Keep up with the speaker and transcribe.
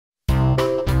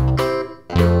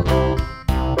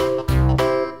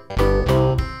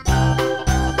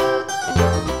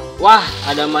Wah,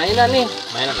 ada mainan nih.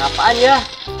 Mainan apaan ya?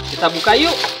 Kita buka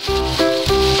yuk.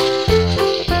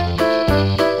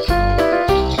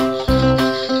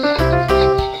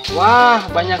 Wah,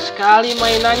 banyak sekali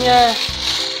mainannya.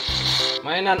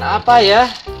 Mainan apa ya?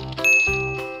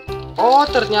 Oh,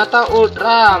 ternyata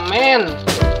Ultraman.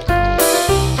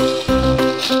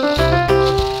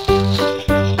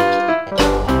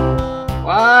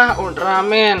 Wah,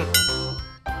 Ultraman.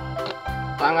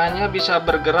 Tangannya bisa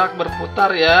bergerak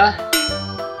berputar ya.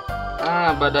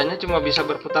 Nah, badannya cuma bisa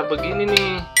berputar begini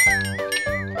nih.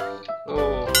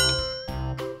 Tuh.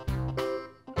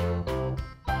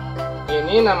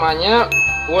 Ini namanya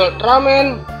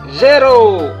Ultraman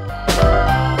Zero.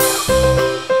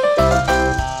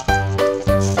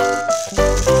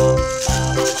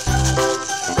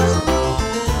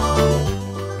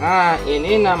 Nah,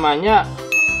 ini namanya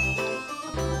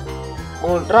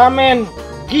Ultraman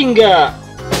Ginga.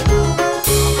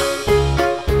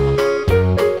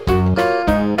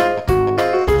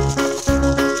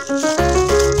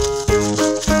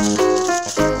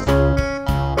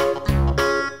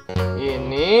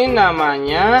 Ini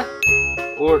namanya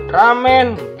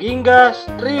Ultraman Ginga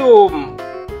Strium.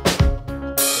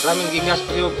 Ultraman Ginga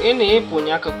Strium ini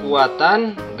punya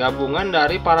kekuatan gabungan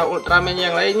dari para Ultraman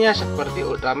yang lainnya seperti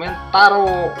Ultraman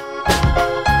Taro.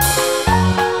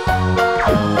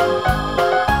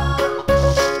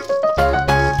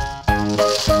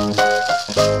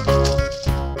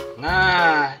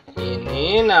 Nah,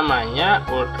 ini namanya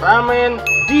Ultraman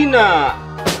Dyna.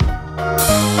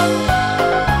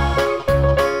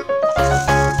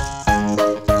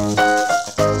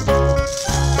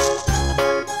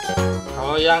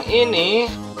 Kalau yang ini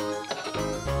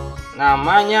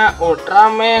namanya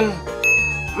Ultraman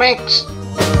Max.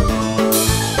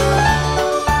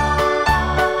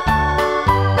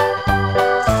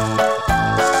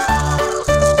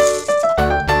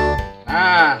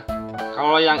 Nah,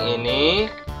 kalau yang ini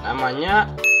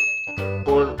namanya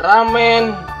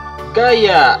Ultraman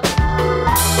Gaia.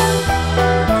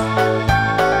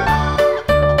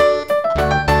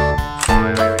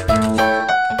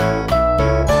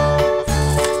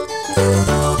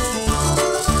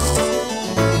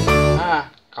 Nah,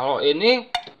 kalau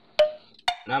ini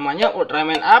namanya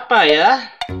Ultraman apa ya?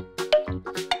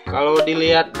 Kalau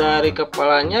dilihat dari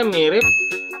kepalanya mirip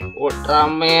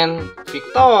Ultraman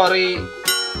Victory.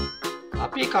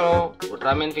 Tapi kalau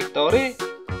Ultraman Victory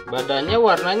badannya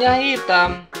warnanya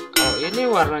hitam. Kalau ini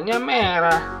warnanya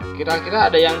merah. Kira-kira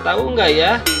ada yang tahu nggak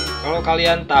ya? Kalau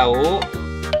kalian tahu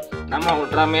nama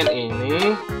Ultraman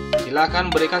ini, silahkan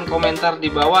berikan komentar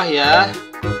di bawah ya.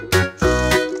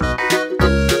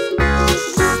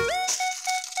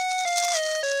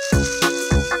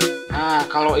 Nah,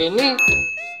 kalau ini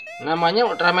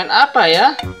namanya Ultraman apa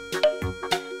ya?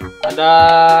 Ada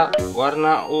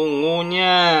warna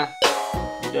ungunya,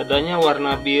 dadanya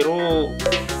warna biru,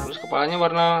 terus kepalanya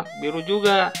warna biru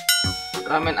juga.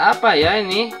 Ultraman apa ya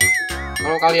ini?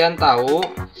 Kalau kalian tahu,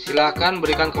 silahkan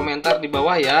berikan komentar di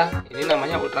bawah ya. Ini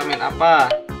namanya Ultraman apa?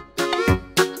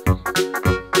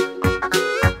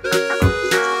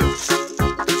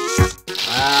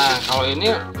 Nah, kalau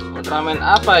ini Ultraman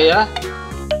apa ya?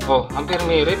 Oh, hampir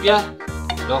mirip ya.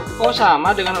 Loh, kok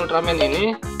sama dengan Ultraman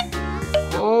ini?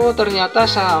 Oh, ternyata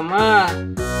sama.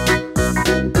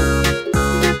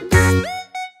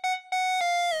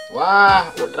 Wah,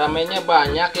 Ultraman-nya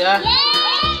banyak ya.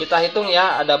 Kita hitung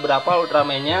ya, ada berapa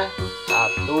Ultraman-nya?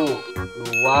 1,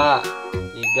 2,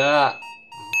 3,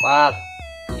 4,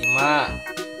 5,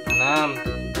 6,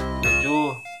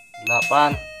 7,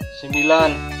 8,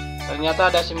 9. Ternyata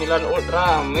ada 9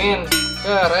 Ultraman.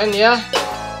 Keren ya.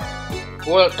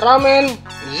 Ultraman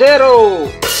Zero,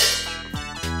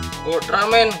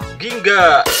 Ultraman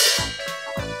Ginga,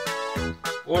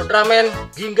 Ultraman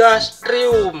Ginga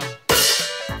Strium.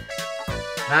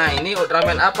 Nah, ini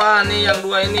Ultraman apa nih yang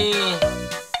dua ini?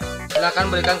 Silahkan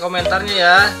berikan komentarnya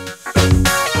ya.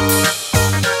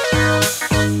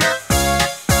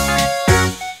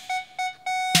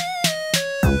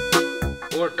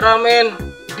 Ultraman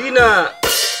Dyna,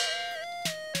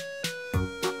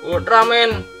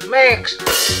 Ultraman Max,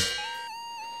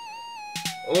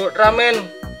 Ultraman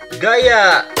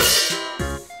Gaia.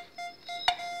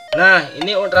 Nah,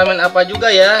 ini Ultraman apa juga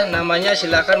ya namanya?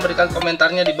 Silahkan berikan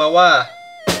komentarnya di bawah.